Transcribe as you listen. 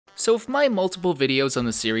So if my multiple videos on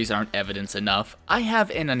the series aren't evidence enough, I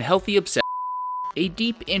have an unhealthy obsession, a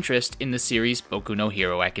deep interest in the series Boku No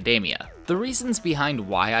Hero Academia. The reasons behind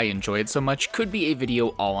why I enjoy it so much could be a video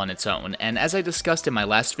all on its own, and as I discussed in my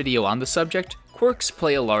last video on the subject, quirks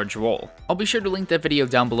play a large role. I'll be sure to link that video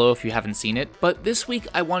down below if you haven't seen it, but this week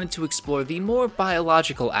I wanted to explore the more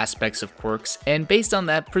biological aspects of quirks, and based on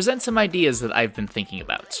that, present some ideas that I've been thinking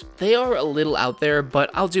about. They are a little out there, but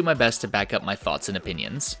I'll do my best to back up my thoughts and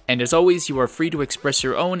opinions. And as always, you are free to express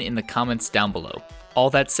your own in the comments down below. All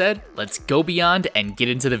that said, let's go beyond and get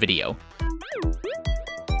into the video.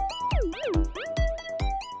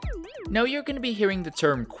 Now you're going to be hearing the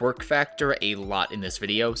term quirk factor a lot in this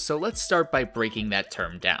video, so let's start by breaking that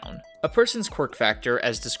term down. A person's quirk factor,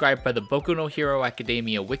 as described by the Boku No Hero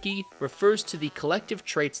Academia wiki, refers to the collective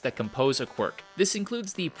traits that compose a quirk. This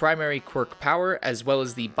includes the primary quirk power, as well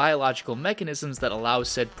as the biological mechanisms that allow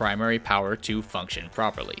said primary power to function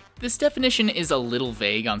properly. This definition is a little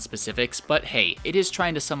vague on specifics, but hey, it is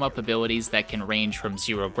trying to sum up abilities that can range from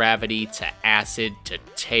zero gravity, to acid, to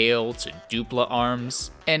tail, to dupla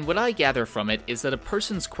arms. And what I gather from it is that a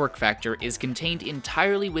person's quirk factor is contained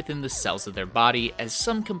entirely within the cells of their body as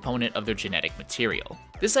some component of their genetic material.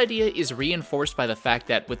 This idea is reinforced by the fact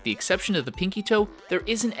that, with the exception of the pinky toe, there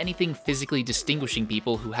isn't anything physically distinguishing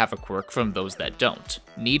people who have a quirk from those that don't.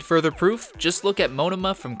 Need further proof? Just look at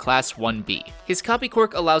Monoma from Class 1B. His copy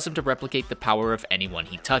quirk allows him to replicate the power of anyone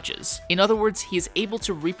he touches. In other words, he is able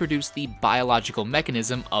to reproduce the biological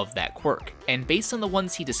mechanism of that quirk, and based on the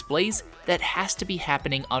ones he displays, that has to be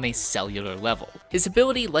happening on a cellular level. His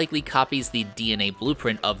ability likely copies the DNA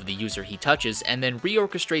blueprint of the user he touches and then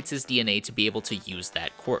reorchestrates his DNA to be able to use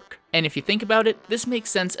that quirk. And if you think about it, this makes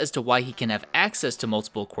sense as to why he can have access to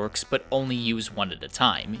multiple quirks but only use one at a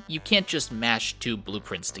time. You can't just mash two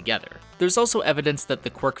blueprints together. There's also evidence that the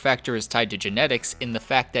quirk factor is tied to genetics in the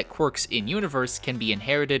fact that quirks in-universe can be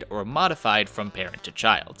inherited or modified from parent to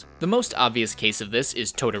child. The most obvious case of this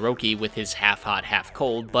is Todoroki with his half-hot,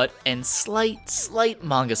 half-cold, but, and slight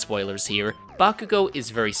manga spoilers here, Bakugo is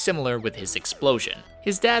very similar with his explosion.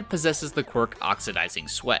 His dad possesses the quirk Oxidizing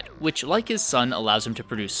Sweat, which like his son allows him to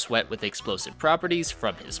produce sweat with explosive properties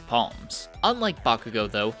from his palms. Unlike Bakugo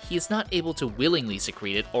though, he is not able to willingly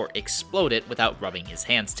secrete it or explode it without rubbing his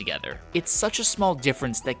hands together. It's such a small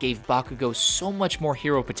difference that gave Bakugo so much more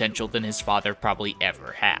hero potential than his father probably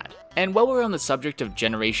ever had. And while we're on the subject of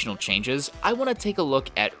generational changes, I want to take a look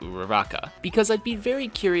at HeroAca, because I'd be very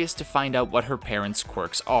curious to find out what her parents'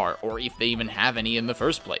 quirks are, or if they even have any in the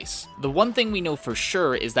first place. The one thing we know for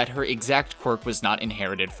sure is that her exact quirk was not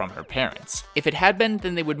inherited from her parents. If it had been,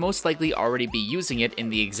 then they would most likely already be using it in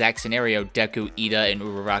the exact scenario Deku, Ida, and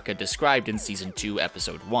HeroAca described in Season 2,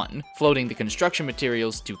 Episode 1, floating the construction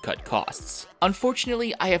materials to cut costs.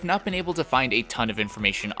 Unfortunately, I have not been able to find a ton of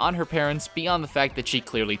information on her parents beyond the fact that she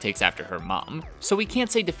clearly takes after her mom, so we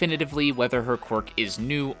can't say definitively whether her quirk is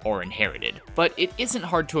new or inherited. But it isn't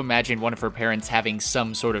hard to imagine one of her parents having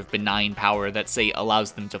some sort of benign power that, say,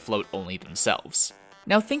 allows them to float only themselves.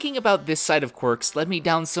 Now, thinking about this side of quirks led me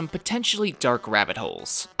down some potentially dark rabbit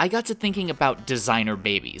holes. I got to thinking about designer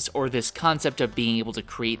babies, or this concept of being able to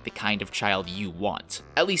create the kind of child you want,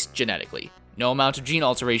 at least genetically. No amount of gene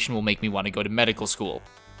alteration will make me want to go to medical school,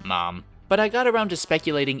 Mom. But I got around to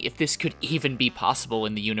speculating if this could even be possible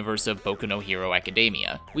in the universe of Boku No Hero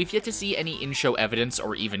Academia. We've yet to see any in-show evidence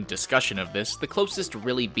or even discussion of this, the closest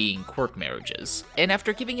really being quirk marriages. And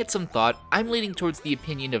after giving it some thought, I'm leaning towards the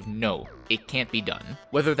opinion of no, it can't be done.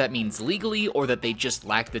 Whether that means legally or that they just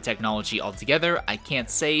lack the technology altogether, I can't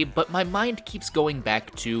say, but my mind keeps going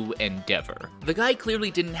back to Endeavor. The guy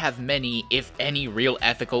clearly didn't have many, if any, real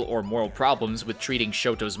ethical or moral problems with treating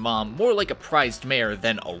Shoto's mom more like a prized mare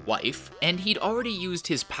than a wife, and he'd already used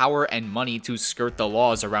his power and money to skirt the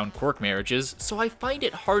laws around quirk marriages, so I find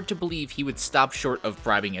it hard to believe he would stop short of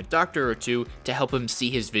bribing a doctor or two to help him see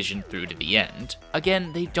his vision through to the end.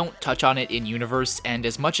 Again, they don't touch on it in universe, and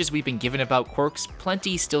as much as we've been given about quirks,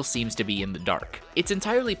 plenty still seems to be in the dark. It's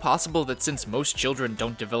entirely possible that since most children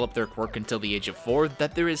don't develop their quirk until the age of 4,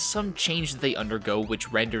 that there is some change that they undergo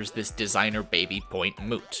which renders this designer baby point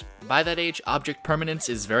moot. By that age, object permanence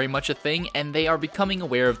is very much a thing, and they are becoming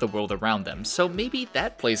aware of the world around them, so maybe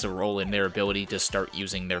that plays a role in their ability to start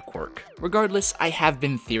using their quirk. Regardless, I have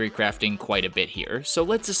been theory crafting quite a bit here, so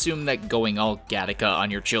let's assume that going all Gattaca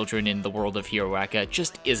on your children in the world of HeroAca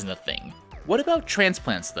just isn't a thing. What about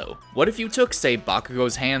transplants though? What if you took, say,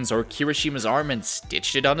 Bakugo's hands or Kirishima's arm and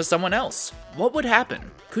stitched it onto someone else? What would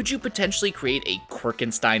happen? Could you potentially create a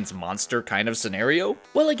Quirkenstein's monster kind of scenario?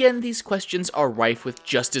 Well, again, these questions are rife with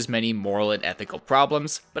just as many moral and ethical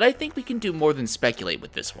problems, but I think we can do more than speculate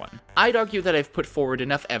with this one. I'd argue that I've put forward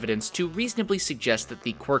enough evidence to reasonably suggest that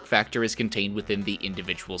the quirk factor is contained within the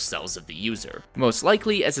individual cells of the user, most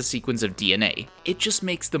likely as a sequence of DNA. It just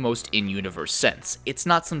makes the most in-universe sense. It's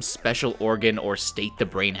not some special organ or state the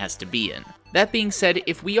brain has to be in. That being said,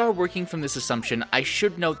 if we are working from this assumption, I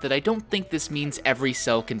should note that I don't think this means every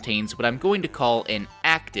cell contains what I'm going to call an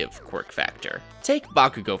active quirk factor. Take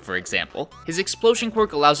Bakugo for example. His explosion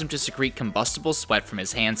quirk allows him to secrete combustible sweat from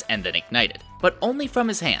his hands and then ignite it, but only from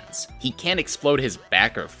his hands. He can't explode his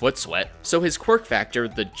back or foot sweat, so his quirk factor,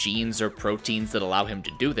 the genes or proteins that allow him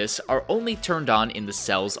to do this, are only turned on in the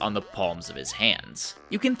cells on the palms of his hands.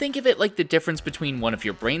 You can think of it like the difference between one of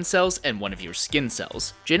your brain cells and one of your skin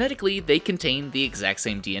cells. Genetically, they contain the exact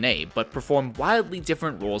same DNA, but perform wildly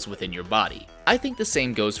different roles within your body. I think the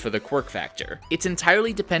same goes for the quirk factor. It's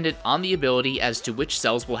entirely dependent on the ability as to which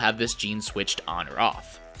cells will have this gene switched on or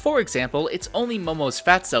off. For example, it's only Momo's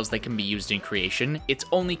fat cells that can be used in creation, it's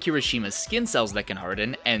only Kirishima's skin cells that can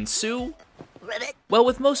harden, and Sue? Well,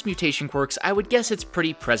 with most mutation quirks, I would guess it's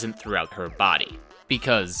pretty present throughout her body.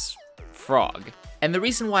 Because frog. And the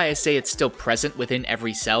reason why I say it's still present within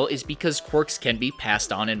every cell is because quirks can be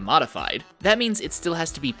passed on and modified. That means it still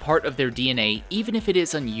has to be part of their DNA even if it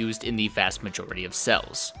is unused in the vast majority of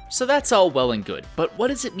cells. So that's all well and good, but what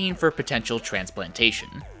does it mean for potential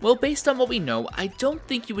transplantation? Well, based on what we know, I don't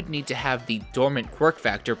think you would need to have the dormant quirk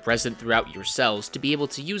factor present throughout your cells to be able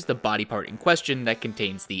to use the body part in question that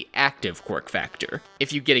contains the active quirk factor.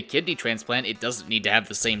 If you get a kidney transplant, it doesn't need to have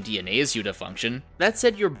the same DNA as you to function. That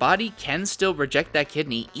said, your body can still reject that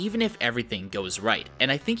kidney even if everything goes right,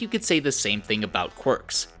 and I think you could say the same thing about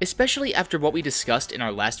quirks. Especially after what we discussed in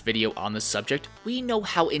our last video on the subject, we know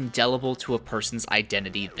how indelible to a person's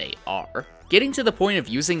identity they are. Getting to the point of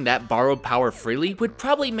using that borrowed power freely would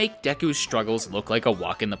probably make Deku's struggles look like a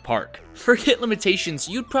walk in the park. Forget limitations,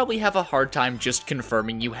 you'd probably have a hard time just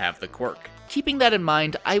confirming you have the quirk. Keeping that in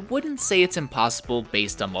mind, I wouldn't say it's impossible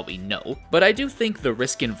based on what we know, but I do think the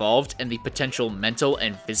risk involved and the potential mental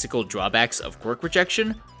and physical drawbacks of quirk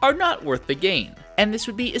rejection are not worth the gain. And this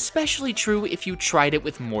would be especially true if you tried it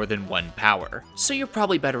with more than one power. So you're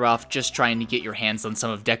probably better off just trying to get your hands on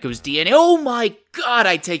some of Deku's DNA. Oh my god,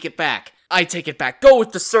 I take it back! I take it back. Go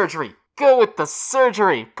with the surgery! Go with the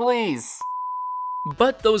surgery, please!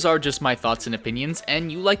 But those are just my thoughts and opinions,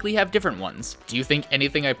 and you likely have different ones. Do you think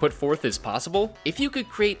anything I put forth is possible? If you could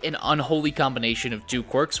create an unholy combination of two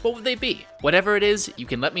quirks, what would they be? Whatever it is, you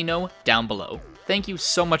can let me know down below. Thank you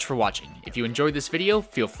so much for watching. If you enjoyed this video,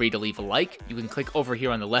 feel free to leave a like. You can click over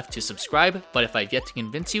here on the left to subscribe, but if I've yet to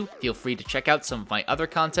convince you, feel free to check out some of my other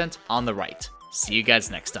content on the right. See you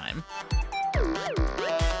guys next time.